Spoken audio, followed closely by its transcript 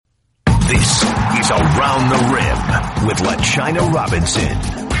This is Around the Rim with LaChina Robinson.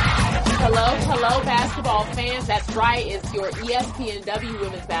 Hello, basketball fans. That's right. It's your ESPNW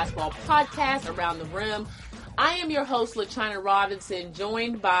Women's Basketball Podcast, Around the Rim. I am your host, LaChina Robinson,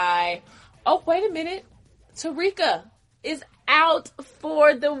 joined by, oh, wait a minute, Tarika is out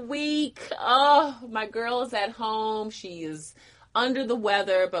for the week. Oh, my girl is at home. She is under the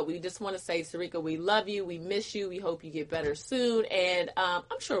weather, but we just want to say, Tarika, we love you. We miss you. We hope you get better soon. And I'm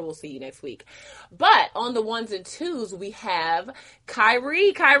sure we'll see you next week. But on the ones and twos, we have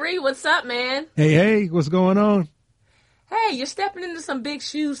Kyrie. Kyrie, what's up, man? Hey, what's going on? Hey, you're stepping into some big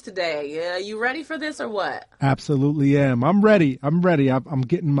shoes today. You ready for this or what? Absolutely am. I'm ready. I'm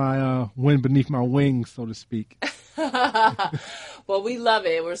getting my wind beneath my wings, so to speak. Well, we love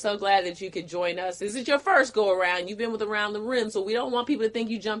it. We're so glad that you could join us. This is your first go around. You've been with Around the Rim, so we don't want people to think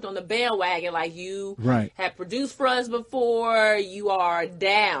you jumped on the bandwagon like you have produced for us before. You are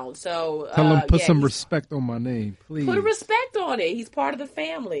down. So tell them put some respect on my name, please. Put respect on it. He's part of the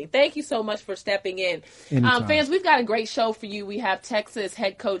family. Thank you so much for stepping in. Anytime. Fans, we've got a great show for you. We have Texas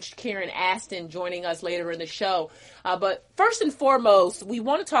head coach Karen Aston joining us later in the show. But first and foremost, we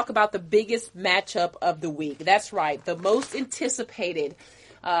want to talk about the biggest matchup of the week. That's right, the most anticipated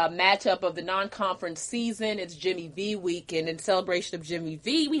matchup of the non-conference season. It's Jimmy V week, and in celebration of Jimmy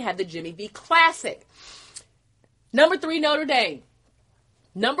V, we have the Jimmy V Classic. Number 3, Notre Dame.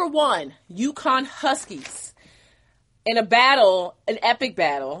 Number 1, UConn Huskies. In a battle, an epic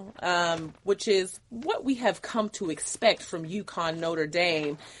battle, which is what we have come to expect from UConn Notre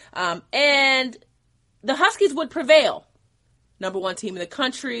Dame. And the Huskies would prevail. Number 1 team in the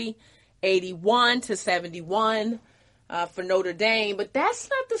country, 81-71 for Notre Dame. But that's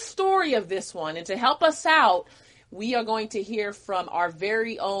not the story of this one. And to help us out, we are going to hear from our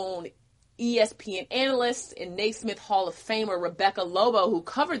very own ESPN analyst and Naismith Hall of Famer Rebecca Lobo, who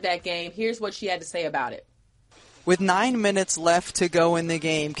covered that game. Here's what she had to say about it. With 9 minutes left to go in the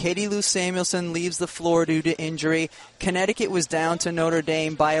game, Katie Lou Samuelson leaves the floor due to injury. Connecticut was down to Notre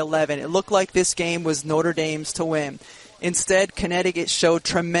Dame by 11. It looked like this game was Notre Dame's to win. Instead, Connecticut showed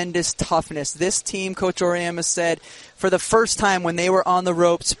tremendous toughness. This team, Coach Auriemma said, for the first time when they were on the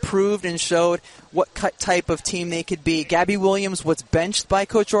ropes, proved and showed what type of team they could be. Gabby Williams was benched by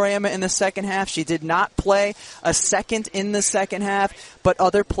Coach Auriemma in the second half. She did not play a second in the second half, but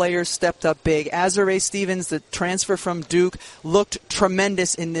other players stepped up big. Azurá Stevens, the transfer from Duke, looked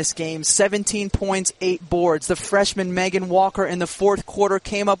tremendous in this game. 17 points, 8 boards. The freshman Megan Walker in the fourth quarter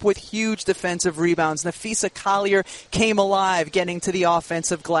came up with huge defensive rebounds. Nafisa Collier came alive getting to the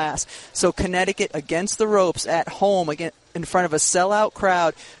offensive glass. So Connecticut against the ropes at home again in front of a sellout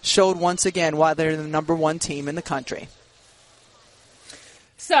crowd showed once again why they're the number 1 team in the country.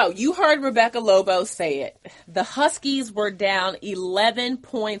 So you heard Rebecca Lobo say it. The Huskies were down 11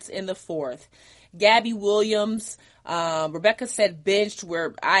 points in the fourth. Gabby Williams, Rebecca said benched,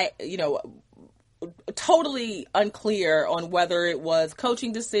 where totally unclear on whether it was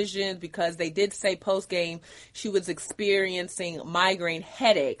coaching decisions, because they did say post-game she was experiencing migraine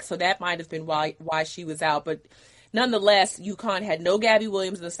headache. So that might have been why she was out. But nonetheless, UConn had no Gabby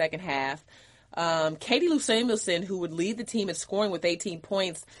Williams in the second half. Katie Lou Samuelson, who would lead the team in scoring with 18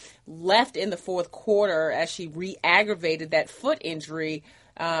 points, left in the fourth quarter as she re-aggravated that foot injury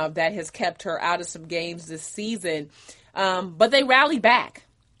that has kept her out of some games this season. But they rallied back.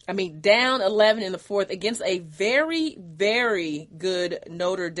 I mean, down 11 in the fourth against a very, very good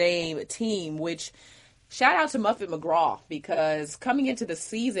Notre Dame team, which shout out to Muffet McGraw, because coming into the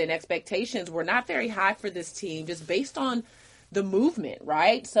season, expectations were not very high for this team, just based on the movement,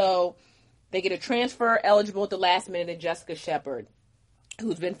 right? So they get a transfer eligible at the last minute in Jessica Shepard,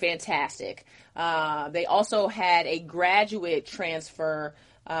 who's been fantastic. They also had a graduate transfer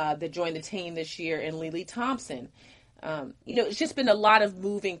that joined the team this year in Lily Thompson. It's just been a lot of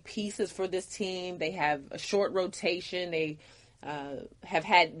moving pieces for this team. They have a short rotation. They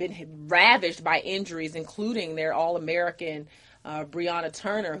have been ravished by injuries, including their All-American Brianna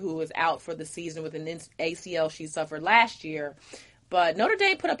Turner, who is out for the season with an ACL she suffered last year. But Notre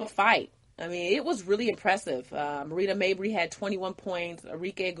Dame put up a fight. I mean, it was really impressive. Marita Mabry had 21 points.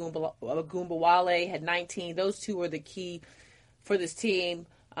 Arike Agumbawale had 19. Those two were the key for this team.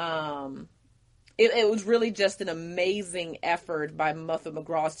 It was really just an amazing effort by Muffet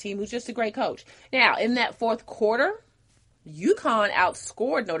McGraw's team, who's just a great coach. Now, in that fourth quarter, UConn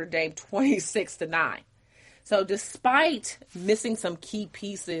outscored Notre Dame 26-9. So despite missing some key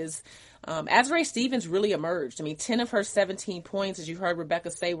pieces, Azurá Stevens really emerged. I mean, 10 of her 17 points, as you heard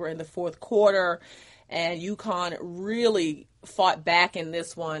Rebecca say, were in the fourth quarter. and UConn really fought back in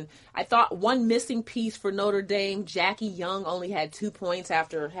this one. I thought one missing piece for Notre Dame, Jackie Young only had 2 points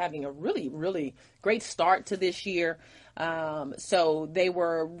after having a really, really great start to this year. So they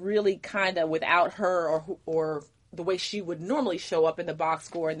were really kind of without her or the way she would normally show up in the box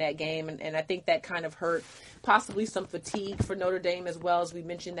score in that game. And I think that kind of hurt, possibly some fatigue for Notre Dame as well. As we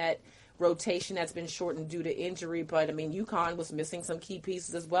mentioned, that rotation that's been shortened due to injury. But, I mean, UConn was missing some key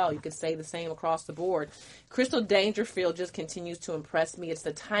pieces as well. You could say the same across the board. Crystal Dangerfield just continues to impress me. It's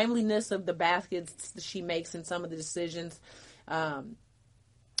the timeliness of the baskets that she makes in some of the decisions.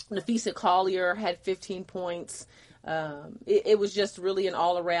 Nafisa Collier had 15 points. It was just really an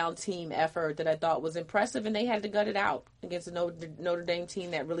all-around team effort that I thought was impressive, and they had to gut it out against a Notre Dame team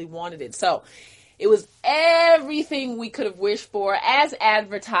that really wanted it. So it was everything we could have wished for as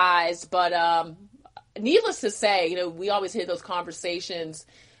advertised, but needless to say, we always hear those conversations,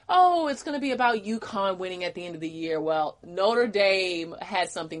 oh, it's going to be about UConn winning at the end of the year. Well, Notre Dame had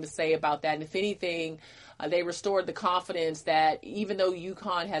something to say about that, and if anything, they restored the confidence that even though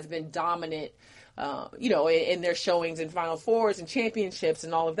UConn has been dominant, in their showings in Final Fours and championships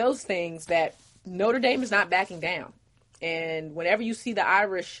and all of those things, that Notre Dame is not backing down. And whenever you see the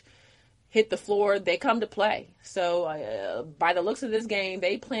Irish hit the floor, they come to play. So by the looks of this game,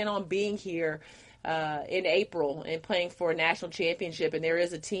 they plan on being here in April and playing for a national championship. And there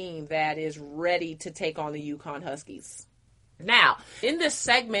is a team that is ready to take on the UConn Huskies. Now, in this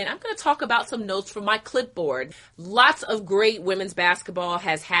segment, I'm going to talk about some notes from my clipboard. Lots of great women's basketball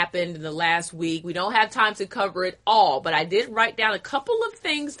has happened in the last week. We don't have time to cover it all, but I did write down a couple of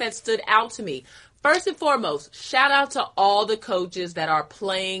things that stood out to me. First and foremost, shout out to all the coaches that are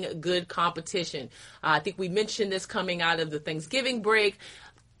playing good competition. I think we mentioned this coming out of the Thanksgiving break.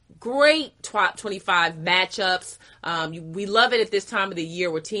 Great top 25 matchups. We love it at this time of the year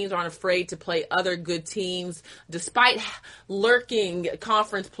where teams aren't afraid to play other good teams despite lurking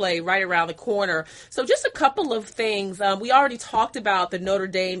conference play right around the corner. So just a couple of things. We already talked about the Notre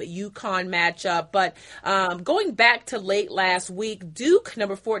Dame-UConn matchup, but going back to late last week, Duke,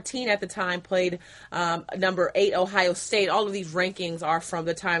 number 14 at the time, played number 8 Ohio State. All of these rankings are from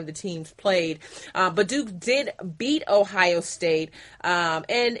the time the teams played. But Duke did beat Ohio State.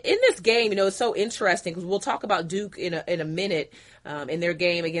 And in this game, it's so interesting because we'll talk about Duke in a minute in their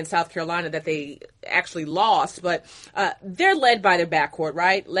game against South Carolina that they actually lost. But they're led by their backcourt,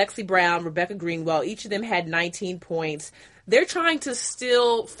 right? Lexi Brown, Rebecca Greenwell, each of them had 19 points. They're trying to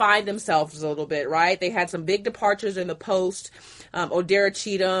still find themselves a little bit, right? They had some big departures in the post. Odera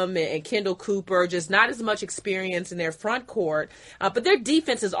Cheatham and Kendall Cooper, just not as much experience in their front court, but their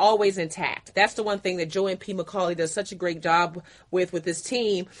defense is always intact. That's the one thing that Joanne P. McCauley does such a great job with this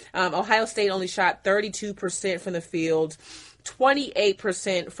team. Ohio State only shot 32% from the field,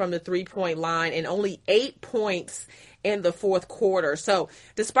 28% from the three-point line, and only 8 points in the fourth quarter. So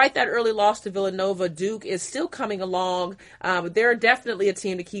despite that early loss to Villanova, Duke is still coming along. They're definitely a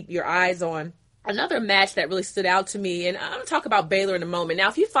team to keep your eyes on. Another match that really stood out to me, and I'm going to talk about Baylor in a moment. Now,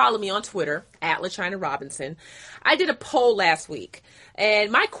 if you follow me on Twitter, at LaChina Robinson, I did a poll last week,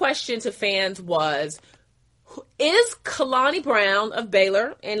 and my question to fans was, is Kalani Brown of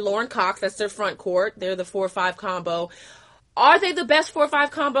Baylor and Lauren Cox, that's their front court, they're the 4-5 combo, are they the best 4-5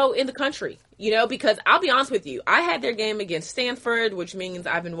 combo in the country? Because I'll be honest with you, I had their game against Stanford, which means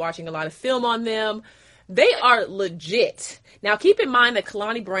I've been watching a lot of film on them. They are legit. Now, keep in mind that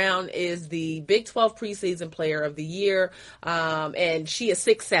Kalani Brown is the Big 12 preseason player of the year, and she is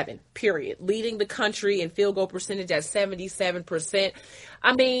 6'7", period, leading the country in field goal percentage at 77%.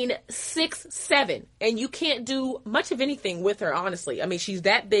 I mean, 6'7", and you can't do much of anything with her, honestly. I mean, she's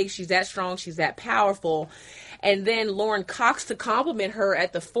that big, she's that strong, she's that powerful. And then Lauren Cox to complement her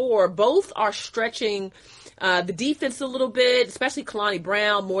at the 4. Both are stretching the defense a little bit, especially Kalani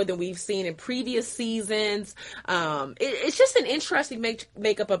Brown, more than we've seen in previous seasons. It's just an interesting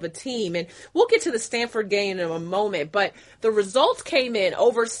makeup of a team. And we'll get to the Stanford game in a moment. But the results came in.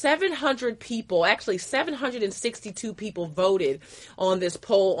 Over 700 people, actually 762 people voted on this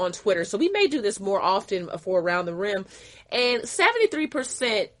poll on Twitter. So we may do this more often for Around the Rim. And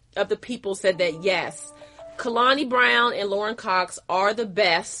 73% of the people said that, yes, Kalani Brown and Lauren Cox are the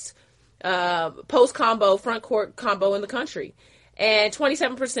best post combo, front court combo in the country. And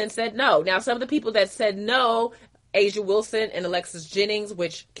 27% said no. Now, some of the people that said no, Asia Wilson and Alexis Jennings,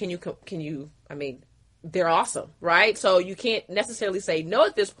 which can you, I mean, they're awesome, right? So you can't necessarily say no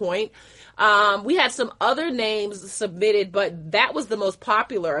at this point. We had some other names submitted, but that was the most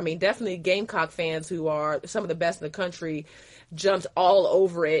popular. I mean, definitely Gamecock fans, who are some of the best in the country, jumped all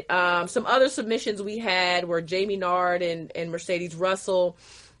over it. Some other submissions we had were Jamie Nard and Mercedes Russell.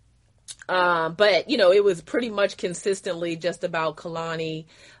 But, it was pretty much consistently just about Kalani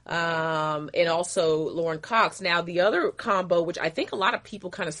and also Lauren Cox. Now, the other combo, which I think a lot of people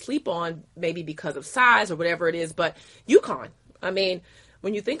kind of sleep on, maybe because of size or whatever it is, but UConn. I mean,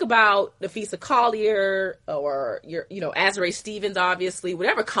 when you think about Nafisa Collier or Azare Stevens, obviously,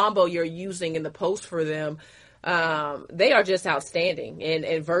 whatever combo you're using in the post for them, they are just outstanding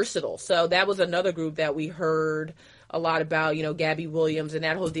and versatile. So that was another group that we heard a lot about, Gabby Williams and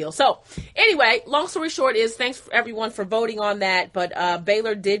that whole deal. So anyway, long story short is thanks everyone for voting on that. But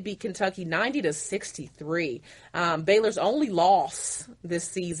Baylor did beat Kentucky 90-63. Baylor's only loss this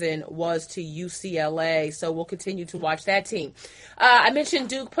season was to UCLA. So we'll continue to watch that team. I mentioned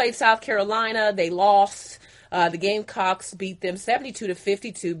Duke played South Carolina. They lost. The Gamecocks beat them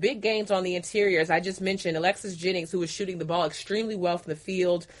 72-52. Big gains on the interior. As I just mentioned, Alexis Jennings, who was shooting the ball extremely well from the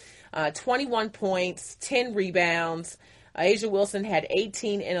field, 21 points, 10 rebounds. Asia Wilson had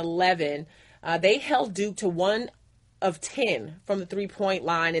 18 and 11. They held Duke to 1 of 10 from the three-point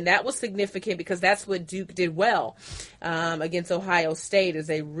line, and that was significant because that's what Duke did well against Ohio State, as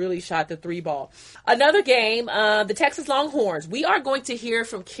they really shot the three ball. Another game, the Texas Longhorns. We are going to hear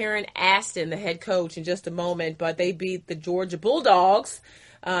from Karen Aston, the head coach, in just a moment, but they beat the Georgia Bulldogs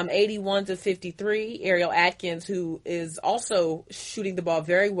 81-53. Ariel Atkins, who is also shooting the ball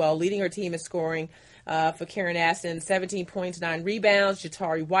very well, leading her team in scoring for Karen Aston, 17 points, 9 rebounds.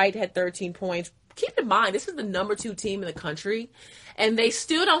 Jatari White had 13 points. Keep in mind, this is the number 2 team in the country, and they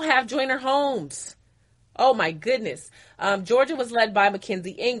still don't have Joyner Holmes. Oh, my goodness. Georgia was led by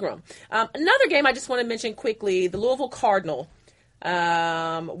Mackenzie Ingram. Another game I just want to mention quickly, the Louisville Cardinal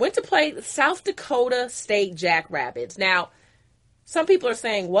went to play South Dakota State Jackrabbits. Now, some people are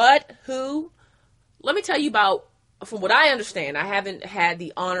saying, what? Who? Let me tell you about, from what I understand, I haven't had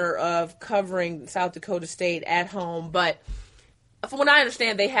the honor of covering South Dakota State at home, but from what I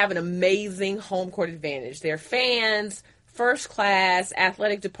understand, they have an amazing home court advantage. Their fans, first class,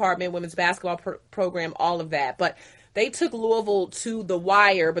 athletic department, women's basketball program, all of that. But they took Louisville to the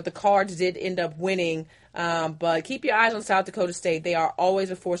wire, but the Cards did end up winning. But keep your eyes on South Dakota State. They are always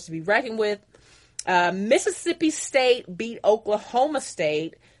a force to be reckoned with. Mississippi State beat Oklahoma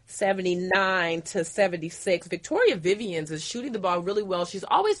State 79-76. Victoria Vivians is shooting the ball really well. She's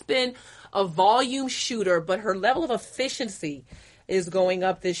always been a volume shooter, but her level of efficiency is going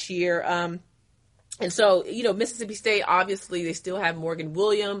up this year. And so, Mississippi State, obviously, they still have Morgan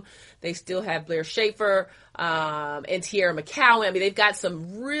Williams. They still have Blair Schaefer and Tierra McCowan. I mean, they've got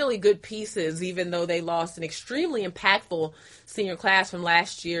some really good pieces, even though they lost an extremely impactful senior class from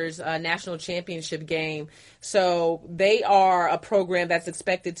last year's national championship game. So they are a program that's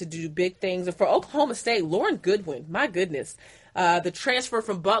expected to do big things. And for Oklahoma State, Lauren Goodwin, my goodness, the transfer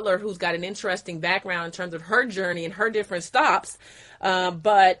from Butler, who's got an interesting background in terms of her journey and her different stops.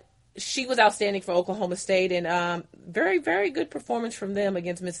 But she was outstanding for Oklahoma State, and very, very good performance from them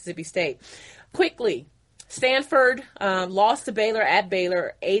against Mississippi State. Quickly, Stanford lost to Baylor at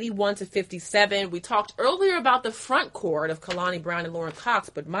Baylor, 81-57. We talked earlier about the front court of Kalani Brown and Lauren Cox,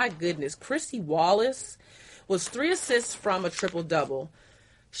 but my goodness, Christy Wallace was 3 assists from a triple-double.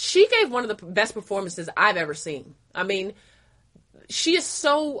 She gave one of the best performances I've ever seen. I mean, she is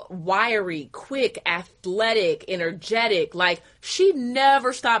so wiry, quick, athletic, energetic. Like, she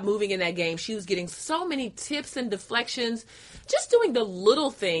never stopped moving in that game. She was getting so many tips and deflections, just doing the little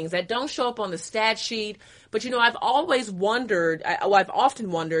things that don't show up on the stat sheet. But, I've often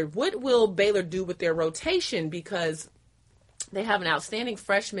wondered, what will Baylor do with their rotation? Because they have an outstanding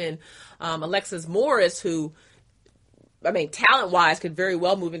freshman, Alexis Morris, who, talent-wise, could very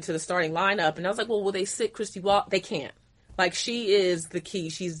well move into the starting lineup. And I was like, well, will they sit Christy Wallace? They can't. Like, she is the key.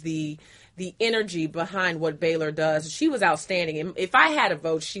 She's the energy behind what Baylor does. She was outstanding. And if I had a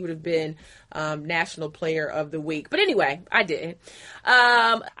vote, she would have been National Player of the Week. But anyway, I didn't.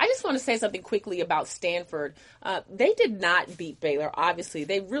 I just want to say something quickly about Stanford. They did not beat Baylor, obviously.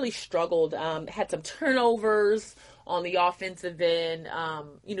 They really struggled, had some turnovers on the offensive end.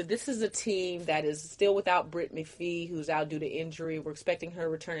 This is a team that is still without Britt McPhee, who's out due to injury. We're expecting her to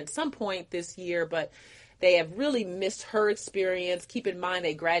return at some point this year, but they have really missed her experience. Keep in mind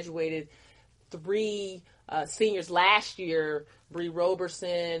they graduated 3 seniors last year, Bree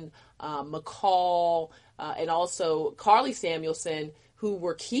Roberson, McCall, and also Carly Samuelson, who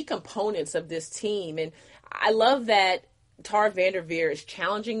were key components of this team. And I love that Tara Vanderveer is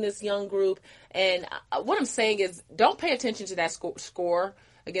challenging this young group. And what I'm saying is, don't pay attention to that score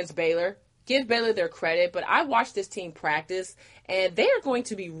against Baylor. Give Baylor their credit, but I watched this team practice, and they are going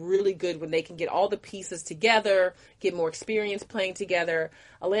to be really good when they can get all the pieces together, get more experience playing together.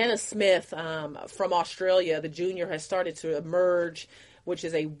 Alana Smith from Australia, the junior, has started to emerge. which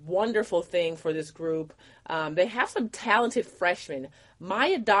is a wonderful thing for this group. They have some talented freshmen,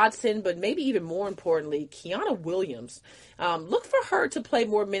 Maya Dodson, but maybe even more importantly, Kiana Williams. Look for her to play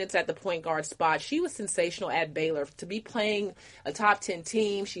more minutes at the point guard spot. She was sensational at Baylor. To be playing a top 10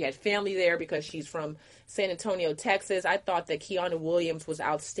 team, she had family there because she's from San Antonio, Texas. I thought that Kiana Williams was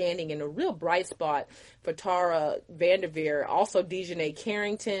outstanding and a real bright spot for Tara Vanderveer. Also, Dejanay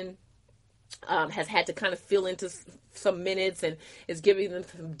Carrington has had to kind of fill into some minutes and is giving them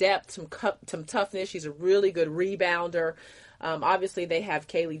some depth, some toughness. She's a really good rebounder. Obviously, they have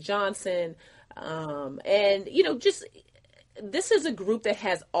Kaylee Johnson. And, just this is a group that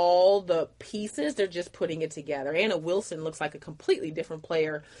has all the pieces. They're just putting it together. Anna Wilson looks like a completely different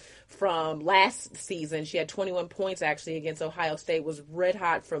player from last season. She had 21 points, actually, against Ohio State, was red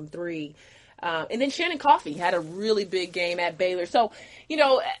hot from three. And then Shannon Coffey had a really big game at Baylor. So,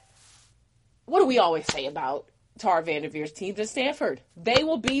 what do we always say about Tara Vanderveer's teams at Stanford? They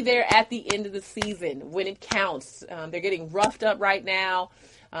will be there at the end of the season when it counts. They're getting roughed up right now,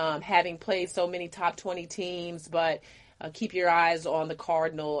 having played so many top 20 teams, but keep your eyes on the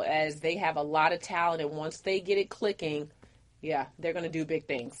Cardinal as they have a lot of talent, and once they get it clicking, yeah, they're going to do big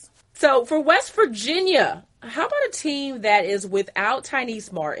things. So for West Virginia, how about a team that is without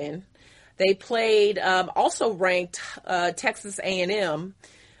Tyneese Martin? They played also ranked Texas A&M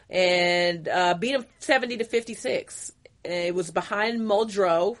and beat them 70-56. It was behind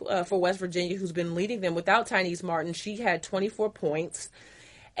Muldrow for West Virginia, who's been leading them without Tyneese Martin. She had 24 points.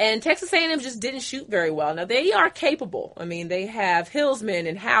 And Texas A&M just didn't shoot very well. Now, they are capable. I mean, they have Hillsman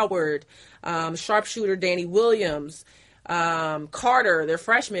and Howard, sharpshooter Danny Williams, Carter, their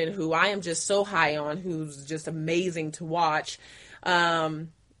freshman, who I am just so high on, who's just amazing to watch.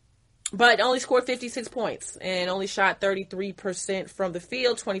 But only scored 56 points and only shot 33% from the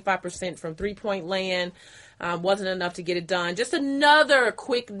field, 25% from three-point land. Wasn't enough to get it done. Just another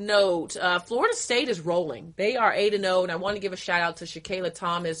quick note. Florida State is rolling. They are 8-0, and I want to give a shout-out to Shakayla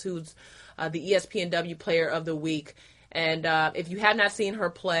Thomas, who's the ESPNW Player of the Week. And if you have not seen her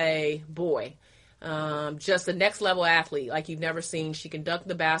play, boy, just a next-level athlete like you've never seen. She can dunk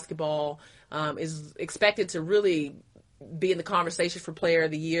the basketball, is expected to really be in the conversation for Player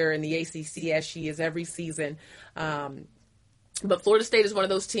of the Year in the ACC as she is every season. But Florida State is one of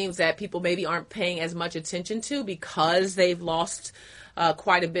those teams that people maybe aren't paying as much attention to because they've lost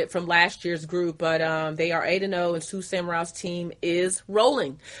quite a bit from last year's group. But they are 8-0, and Sue Samrau's team is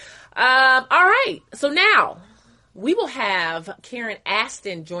rolling. All right, so now we will have Karen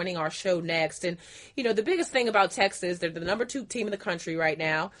Aston joining our show next. And, the biggest thing about Texas, they're the number 2 team in the country right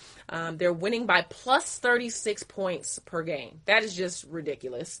now. They're winning by plus 36 points per game. That is just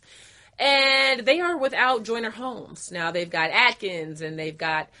ridiculous. And they are without Joyner Holmes. Now, they've got Atkins and they've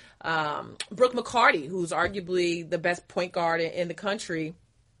got Brooke McCarty, who's arguably the best point guard in the country.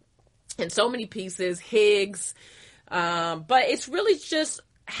 And so many pieces, Higgs. But it's really just,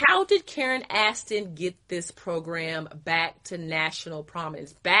 how did Karen Aston get this program back to national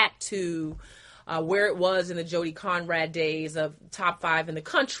prominence, back to where it was in the Jody Conrad days of top 5 in the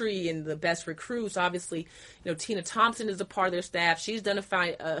country and the best recruits? Obviously, Tina Thompson is a part of their staff. She's done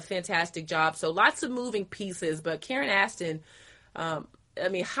a fantastic job. So lots of moving pieces, but Karen Aston,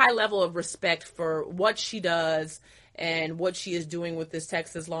 high level of respect for what she does and what she is doing with this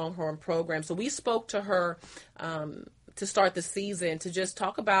Texas Longhorn program. So we spoke to her to start the season to just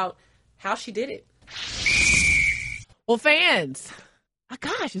talk about how she did it. Well, fans,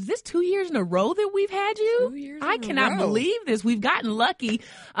 gosh, is this 2 years in a row that we've had you? 2 years I cannot believe this. We've gotten lucky.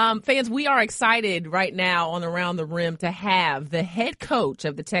 Fans, we are excited right now on Around the Rim to have the head coach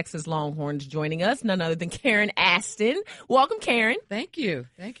of the Texas Longhorns joining us, none other than Karen Aston. Welcome, Karen. Thank you.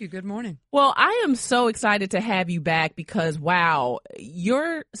 Good morning. Well, I am so excited to have you back because, wow,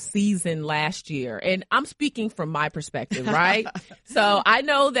 your season last year, and I'm speaking from my perspective, right? So I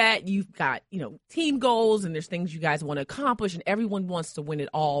know that you've got, team goals and there's things you guys want to accomplish and everyone wants to win it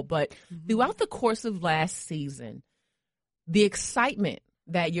all. But throughout the course of last season, the excitement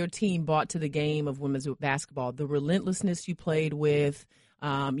that your team brought to the game of women's basketball, the relentlessness you played with,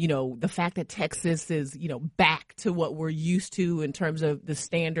 the fact that Texas is, back to what we're used to in terms of the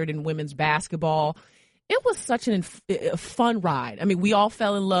standard in women's basketball. It was such a fun ride. I mean, we all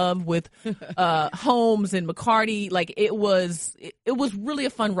fell in love with Holmes and McCarty. Like, it was really a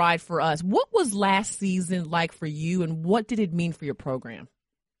fun ride for us. What was last season like for you, and what did it mean for your program?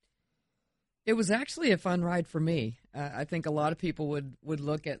 It was actually a fun ride for me. I think a lot of people would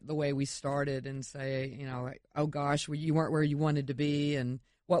look at the way we started and say, oh gosh, you weren't where you wanted to be, and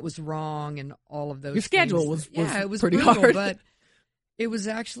what was wrong, and all of those. Your schedule things. was it was pretty brutal, hard, but it was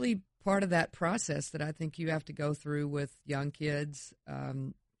actually part of that process that I think you have to go through with young kids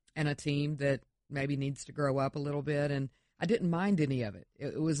and a team that maybe needs to grow up a little bit. And I didn't mind any of it.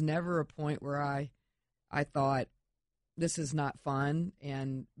 It was never a point where I thought, this is not fun.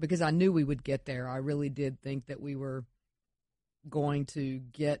 And because I knew we would get there, I really did think that we were going to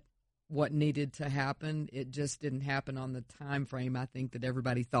get what needed to happen. It just didn't happen on the time frame I think that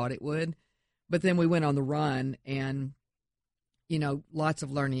everybody thought it would. But then we went on the run, and lots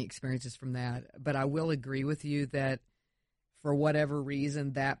of learning experiences from that. But I will agree with you that for whatever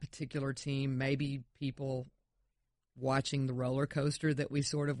reason, that particular team, maybe people watching the roller coaster that we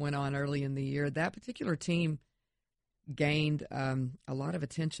sort of went on early in the year, that particular team gained a lot of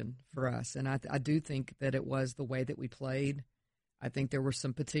attention for us. And I do think that it was the way that we played. I think there were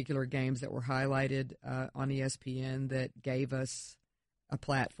some particular games that were highlighted on ESPN that gave us a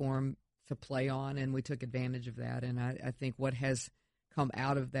platform to play on, and we took advantage of that. And I think what has come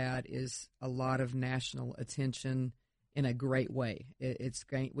out of that is a lot of national attention in a great way.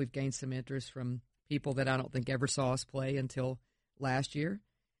 We've gained some interest from people that I don't think ever saw us play until last year,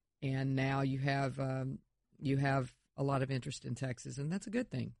 and now you have a lot of interest in Texas, and that's a good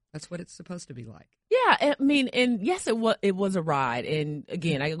thing. That's what it's supposed to be like. Yeah, I mean, and yes, it was a ride. And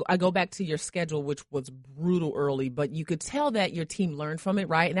again, I go back to your schedule, which was brutal early, but you could tell that your team learned from it,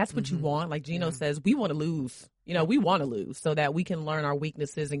 right? And that's what you want. Like Gino says, we want to lose. We want to lose so that we can learn our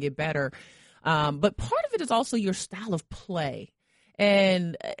weaknesses and get better. But part of it is also your style of play.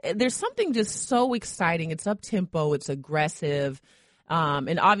 And there's something just so exciting. It's up-tempo. It's aggressive.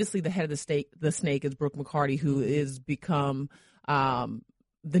 And obviously the head of the snake is Brooke McCarty, who is become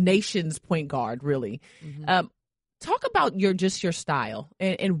the nation's point guard, really. Talk about your style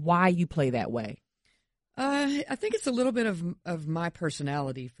and why you play that way. I think it's a little bit of my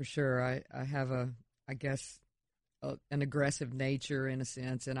personality for sure. I have an aggressive nature in a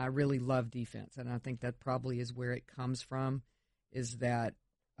sense, and I really love defense. And I think that probably is where it comes from, is that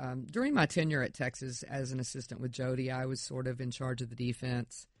during my tenure at Texas as an assistant with Jody, I was sort of in charge of the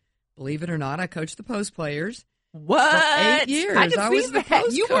defense. Believe it or not, I coached the post players. What? For 8 years. I was the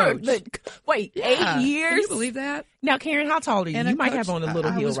post coach. 8 years? Can you believe that? Now, Karen, how tall are you? And you might have on a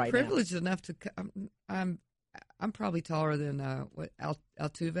little heel right now. I was privileged enough to. I'm probably taller than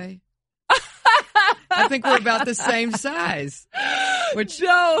Altuve. I think we're about the same size. Which he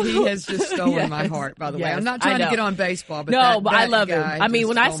has just stolen my heart, by the way. I'm not trying to get on baseball, but I love him. I mean,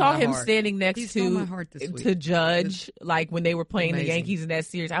 when I saw him heart. standing next to Judge, like when they were playing the Yankees in that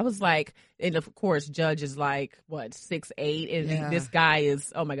series, I was like, and of course, Judge is like, 6'8", and this guy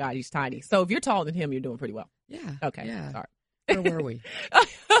is, oh my God, he's tiny. So if you're taller than him, you're doing pretty well. Yeah. Okay. Yeah. Sorry. Where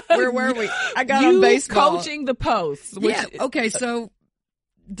were we? I got on baseball. Coaching the post. Okay, so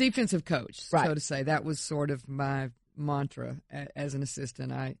defensive coach, right. So to say. That was sort of my mantra as an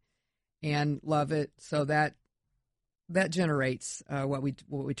assistant. And love it. So that generates what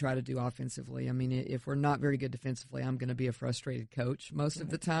we try to do offensively. I mean, if we're not very good defensively, I'm going to be a frustrated coach most of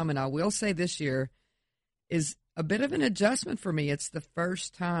the time. And I will say this year is a bit of an adjustment for me. It's the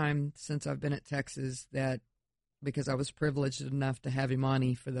first time since I've been at Texas that, because I was privileged enough to have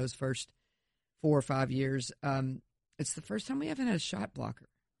Imani for those first 4 or 5 years, it's the first time we haven't had a shot blocker.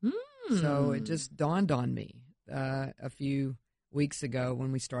 So it just dawned on me a few weeks ago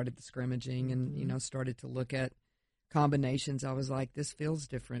when we started the scrimmaging and started to look at combinations. I was like, this feels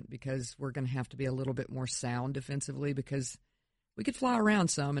different because we're going to have to be a little bit more sound defensively, because we could fly around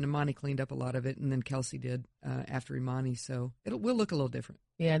some, and Imani cleaned up a lot of it, and then Kelsey did after Imani. So we'll look a little different.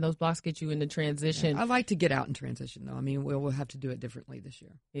 Yeah, and those blocks get you into transition. Yeah, I like to get out in transition, though. I mean, we'll have to do it differently this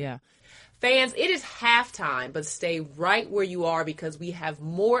year. Yeah. Fans, it is halftime, but stay right where you are because we have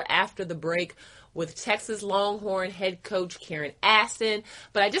more after the break with Texas Longhorn head coach Karen Aston.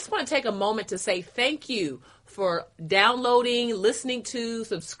 But I just want to take a moment to say thank you for downloading, listening to,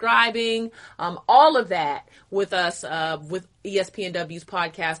 subscribing, all of that with us with ESPNW's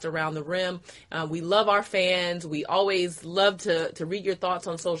podcast Around the Rim. We love our fans. We always love to read your thoughts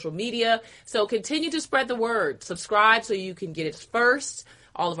on social media. So continue to spread the word. Subscribe so you can get it first.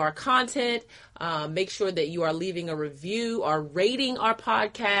 All of our content. Make sure that you are leaving a review or rating our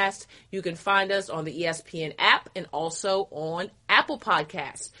podcast. You can find us on the ESPN app and also on Apple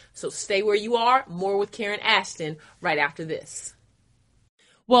Podcasts. So stay where you are. More with Karen Aston right after this.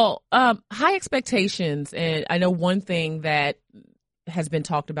 Well, high expectations. And I know one thing that has been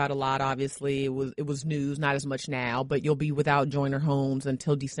talked about a lot, obviously. It was news, not as much now, but you'll be without Joyner Holmes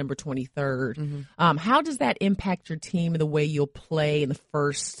until December 23rd. Mm-hmm. How does that impact your team and the way you'll play in the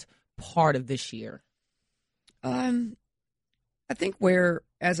first part of this year? I think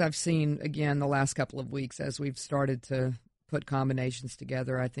as I've seen, again, the last couple of weeks, as we've started to put combinations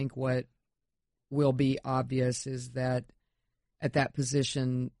together. I think what will be obvious is that at that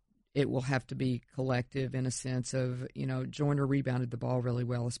position, it will have to be collective in a sense of, Joyner rebounded the ball really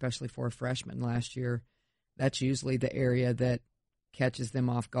well, especially for a freshman last year. That's usually the area that catches them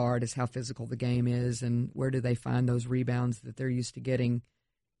off guard, is how physical the game is and where do they find those rebounds that they're used to getting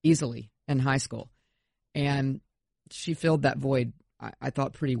easily in high school. And she filled that void, I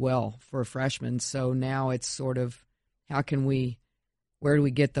thought, pretty well for a freshman. So now it's sort of where do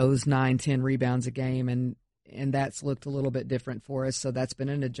we get those 9-10 rebounds a game? And that's looked a little bit different for us. So that's been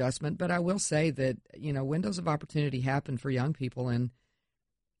an adjustment. But I will say that, windows of opportunity happen for young people, and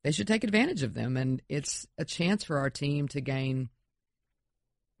they should take advantage of them. And it's a chance for our team to gain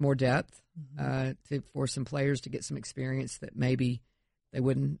more depth, for some players to get some experience that maybe they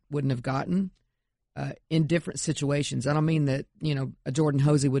wouldn't have gotten in different situations. I don't mean that, a Jordan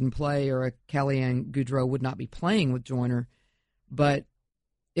Hosey wouldn't play or a Kellyanne Goudreau would not be playing with Joyner, but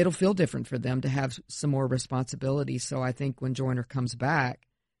it'll feel different for them to have some more responsibility. So I think when Joyner comes back,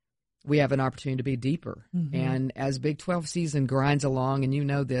 we have an opportunity to be deeper. And as Big 12 season grinds along, and you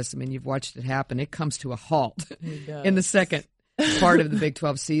know this, I mean, you've watched it happen, it comes to a halt in the second part of the Big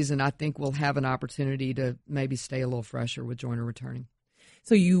 12 season. I think we'll have an opportunity to maybe stay a little fresher with Joyner returning.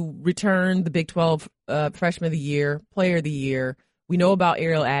 So you return the Big 12 Freshman of the Year, Player of the Year. We know about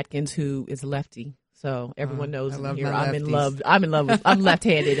Ariel Atkins, who is a lefty. So everyone knows here I'm in love. I'm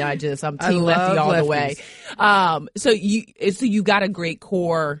left-handed. I'm team lefty all the way. So you got a great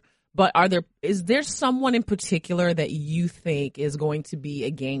core, but is there someone in particular that you think is going to be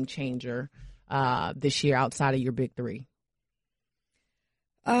a game changer this year outside of your big three?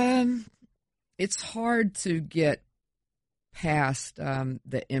 It's hard to get past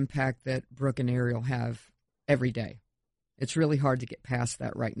the impact that Brooke and Ariel have every day. It's really hard to get past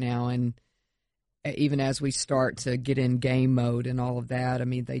that right now. And even as we start to get in game mode and all of that, I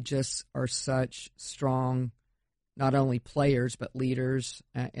mean, they just are such strong, not only players, but leaders,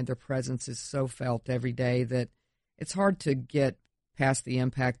 and their presence is so felt every day that it's hard to get past the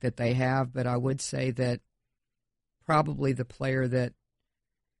impact that they have. But I would say that probably the player that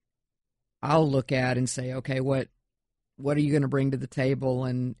I'll look at and say, okay, what are you going to bring to the table,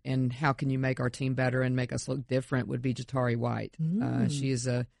 and how can you make our team better and make us look different would be Jatari White. She is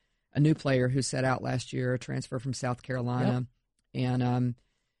a new player who set out last year, a transfer from South Carolina. Yep. And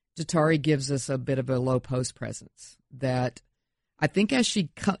Jatari gives us a bit of a low post presence that I think as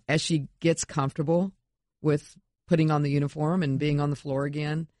she gets comfortable with putting on the uniform and being on the floor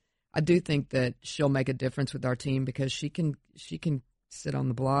again, I do think that she'll make a difference with our team because she can sit on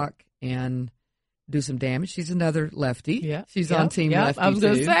the block and do some damage. She's another lefty. Yeah, she's on team lefty. I was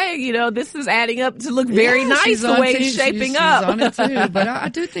going to say, this is adding up to look very nice the way it's shaping up. She's on it too. But I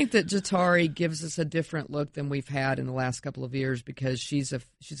do think that Jatari gives us a different look than we've had in the last couple of years because she's a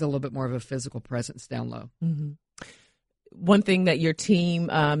little bit more of a physical presence down low. Mm-hmm. One thing that your team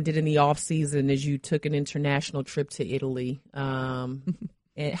did in the off season is you took an international trip to Italy. And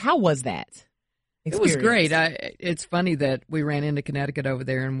how was that experience? It was great. It's funny that we ran into Connecticut over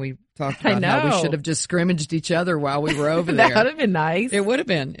there and we talked about how we should have just scrimmaged each other while we were over there. That would have been nice. It would have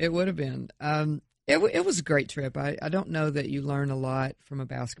been. It was a great trip. I don't know that you learn a lot from a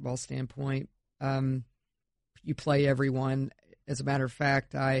basketball standpoint. You play everyone. As a matter of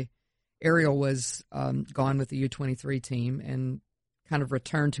fact, Ariel was gone with the U23 team and kind of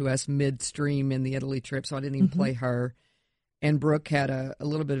returned to us midstream in the Italy trip, so I didn't even play her. And Brooke had a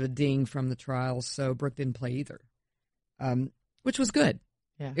little bit of a ding from the trials, so Brooke didn't play either, which was good.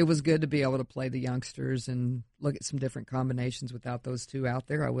 Yeah. It was good to be able to play the youngsters and look at some different combinations without those two out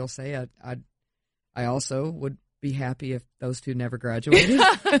there. I will say I also would be happy if those two never graduated.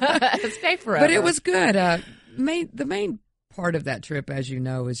 Stay forever. But it was good. The main part of that trip, as you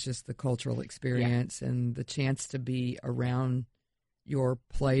know, is just the cultural experience and the chance to be around your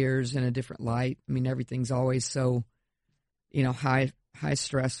players in a different light. I mean, everything's always so high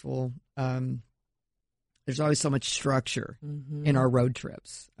stressful. There's always so much structure in our road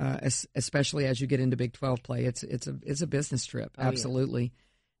trips, especially as you get into Big 12 play. It's a business trip, absolutely.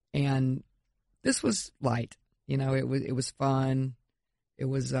 Yeah. And this was light. It was fun. It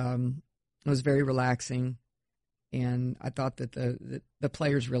was very relaxing, and I thought that the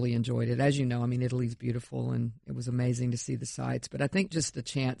players really enjoyed it. As you know, I mean, Italy's beautiful, and it was amazing to see the sights. But I think just a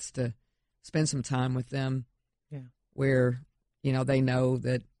chance to spend some time with them. Yeah. Where, they know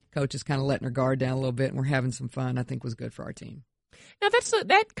that coach is kind of letting her guard down a little bit and we're having some fun, I think was good for our team. Now,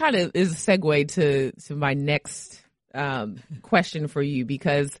 that kind of is a segue to my next question for you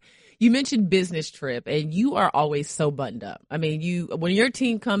because, You mentioned business trip, and you are always so buttoned up. I mean, when your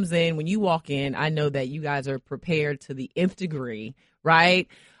team comes in, when you walk in, I know that you guys are prepared to the nth degree, right?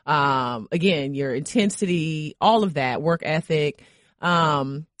 Again, your intensity, all of that, work ethic. But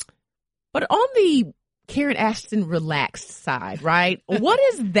on the Karen Aston relaxed side, right? What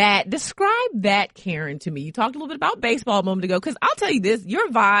is that? Describe that, Karen, to me. You talked a little bit about baseball a moment ago, because I'll tell you this, your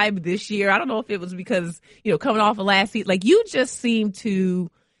vibe this year, I don't know if it was because, coming off of last season, like you just seem to,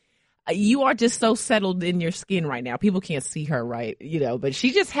 you are just so settled in your skin right now. People can't see her, right? But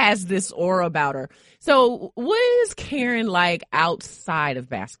she just has this aura about her. So what is Karen like outside of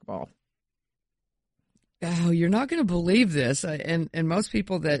basketball? Oh, you're not going to believe this. And most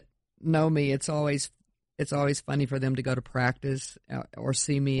people that know me, it's always funny for them to go to practice or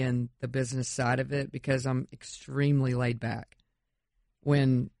see me in the business side of it, because I'm extremely laid back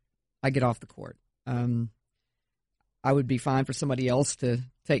when I get off the court. I would be fine for somebody else to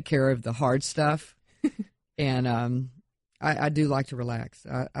take care of the hard stuff, and I do like to relax.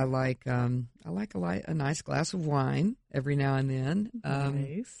 I like a nice glass of wine every now and then.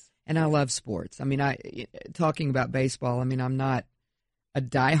 Nice. And I love sports. I mean, talking about baseball, I mean, I'm not a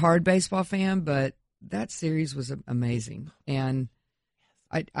diehard baseball fan, but that series was amazing, and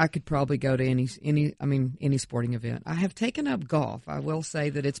I could probably go to any sporting event. I have taken up golf. I will say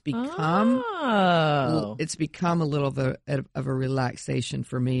that it's become a little of a relaxation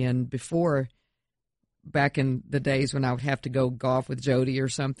for me. And before, back in the days when I would have to go golf with Jody or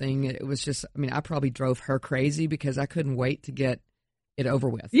something, it was just, I probably drove her crazy because I couldn't wait to get it over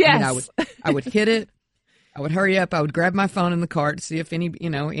with. Yes. I would hit it. I would hurry up. I would grab my phone in the car to see if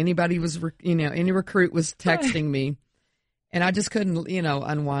anybody was, any recruit was texting me, and I just couldn't,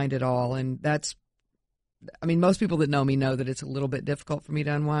 unwind at all. And that's, most people that know me know that it's a little bit difficult for me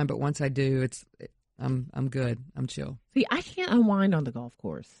to unwind, but once I do, I'm good. I'm chill. See, I can't unwind on the golf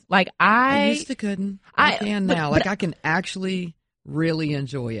course. I used to couldn't. I can now. I can actually really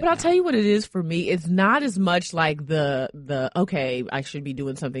enjoy it. But I'll tell you what it is for me. It's not as much like the okay, I should be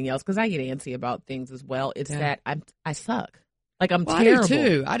doing something else, because I get antsy about things as well. It's that I suck. I'm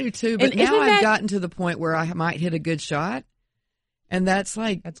terrible. I do too. But now I've gotten to the point where I might hit a good shot, and that's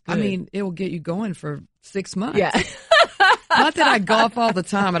good. It will get you going for 6 months. Yeah. Not that I golf all the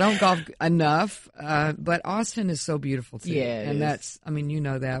time. I don't golf enough. But Austin is so beautiful too. Yeah. And that's, you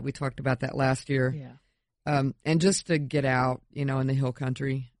know that. We talked about that last year. Yeah. And just to get out, in the hill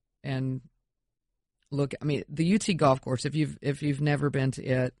country and look, the UT golf course, if you've never been to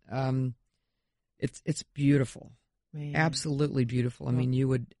it, it's beautiful. Man. Absolutely beautiful. When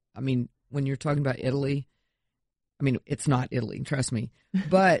you're talking about Italy, it's not Italy, trust me,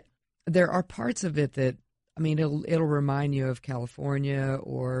 but there are parts of it that, it'll remind you of California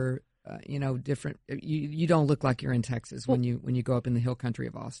or, different. You don't look like you're in Texas when you go up in the hill country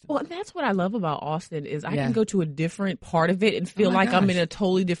of Austin. Well, and that's what I love about Austin is I can go to a different part of it and feel like I'm in a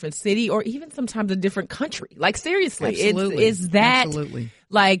totally different city, or even sometimes a different country. Seriously, absolutely. It's that absolutely.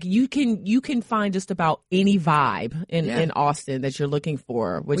 You can find just about any vibe in Austin that you're looking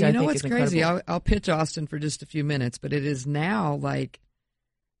for, which I think is incredible. Crazy? I'll pitch Austin for just a few minutes, but it is now the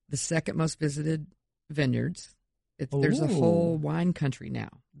second most visited vineyards. There's a whole wine country now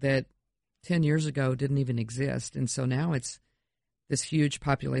that 10 years ago didn't even exist. And so now it's this huge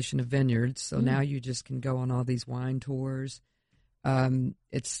population of vineyards. So now you just can go on all these wine tours.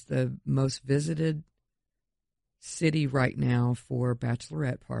 It's the most visited city right now for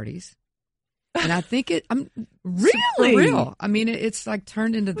bachelorette parties. And I think really? For real. It's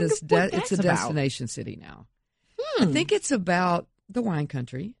turned into this, it's a destination city now. I think it's about the wine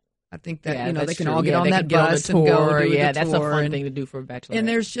country. I think that, they can all get on that bus and go do the tour. That's a fun thing to do for a bachelorette. And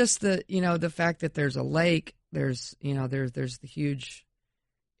there's just the fact that there's a lake. There's, there's the huge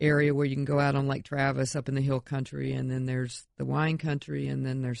area where you can go out on Lake Travis up in the hill country, and then there's the wine country, and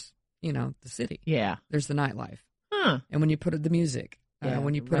then there's, the city. Yeah. There's the nightlife. Huh. And when you put the music,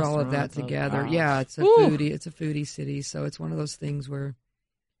 when you put all of that together, it's a foodie city. So it's one of those things where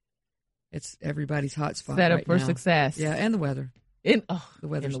it's everybody's hot spot set up right for now. Success. Yeah, and the weather. The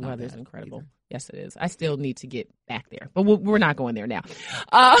weather's incredible. Either. Yes, it is. I still need to get back there, but we're not going there now.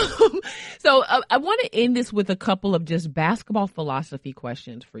 So I want to end this with a couple of just basketball philosophy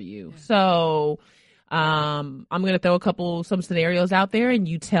questions for you. Yeah. So I'm going to throw some scenarios out there, and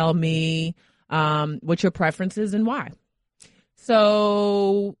you tell me what your preference is and why.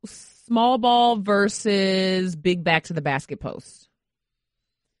 So small ball versus big back to the basket post.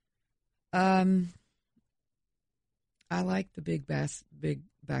 I like the big back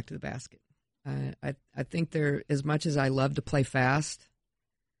to the basket. I think as much as I love to play fast,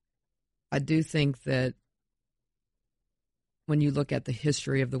 I do think that when you look at the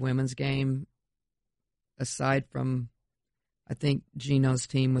history of the women's game, aside from, I think, Gino's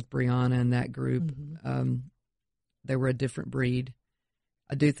team with Brianna and that group, they were a different breed.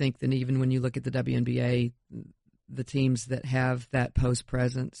 I do think that even when you look at the WNBA, the teams that have that post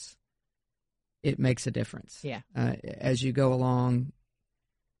presence, it makes a difference. Yeah. As you go along,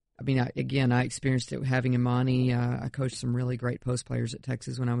 I mean, I experienced it having Imani. I coached some really great post players at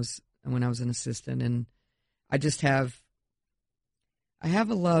Texas when I was an assistant, and I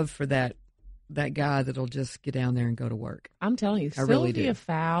have a love for that guy that'll just get down there and go to work. I'm telling you, I really Sylvia do.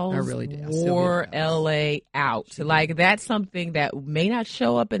 Fowles I really do. wore LA out. Like, that's something that may not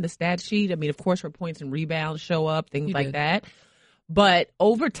show up in the stat sheet. I mean, of course, her points and rebounds show up, things like that. But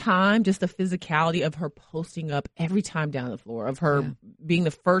over time, just the physicality of her posting up every time down the floor, of her being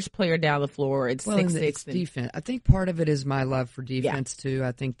the first player down the floor at 6'6". Defense. I think part of it is my love for defense, too.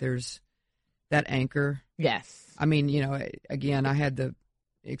 I think there's that anchor. Yes. I mean, again, I had the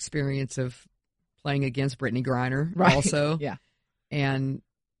experience of playing against Brittany Griner also. Yeah. And,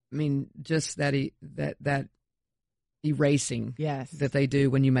 I mean, just that erasing that they do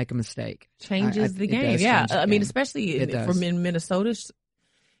when you make a mistake. Changes the game. Yeah. I mean, especially from in Minnesota's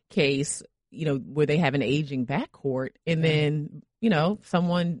case, where they have an aging backcourt and then,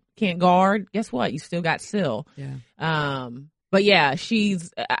 someone can't guard. Guess what? You still got Syl. Yeah. But yeah,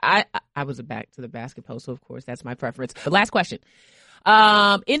 I was back to the basketball, so of course that's my preference. But last question.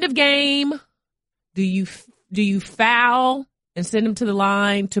 End of game, do you foul and send them to the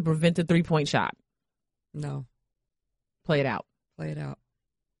line to prevent the 3-point shot? No. Play it out. Play it out.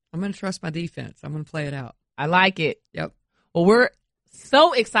 I'm going to trust my defense. I'm going to play it out. I like it. Yep. Well, we're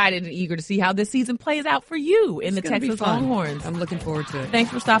so excited and eager to see how this season plays out for you in the Texas Longhorns. I'm looking forward to it.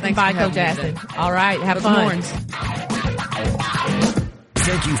 Thanks for stopping by, Coach Aston. All right. Have fun.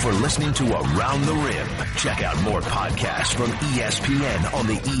 Thank you for listening to Around the Rim. Check out more podcasts from ESPN on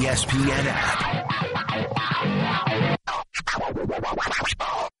the ESPN app.